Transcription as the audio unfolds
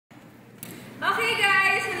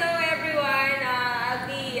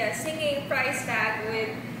price tag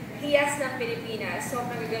with hiyas ng Pilipinas. So,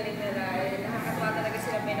 nagagaling nila. Nakakatuwa talaga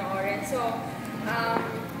sila pinoorin. So,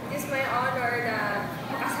 it's my honor na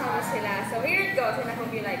makasama sila. So, here it goes, and I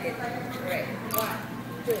hope you like it. Alright.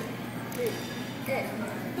 1, 2, 3, and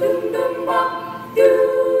dum dum bop, doo,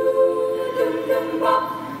 dum dum bop,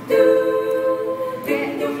 doo, dum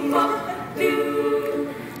dum bop, doo,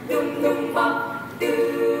 dum dum bop,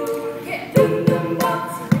 doo.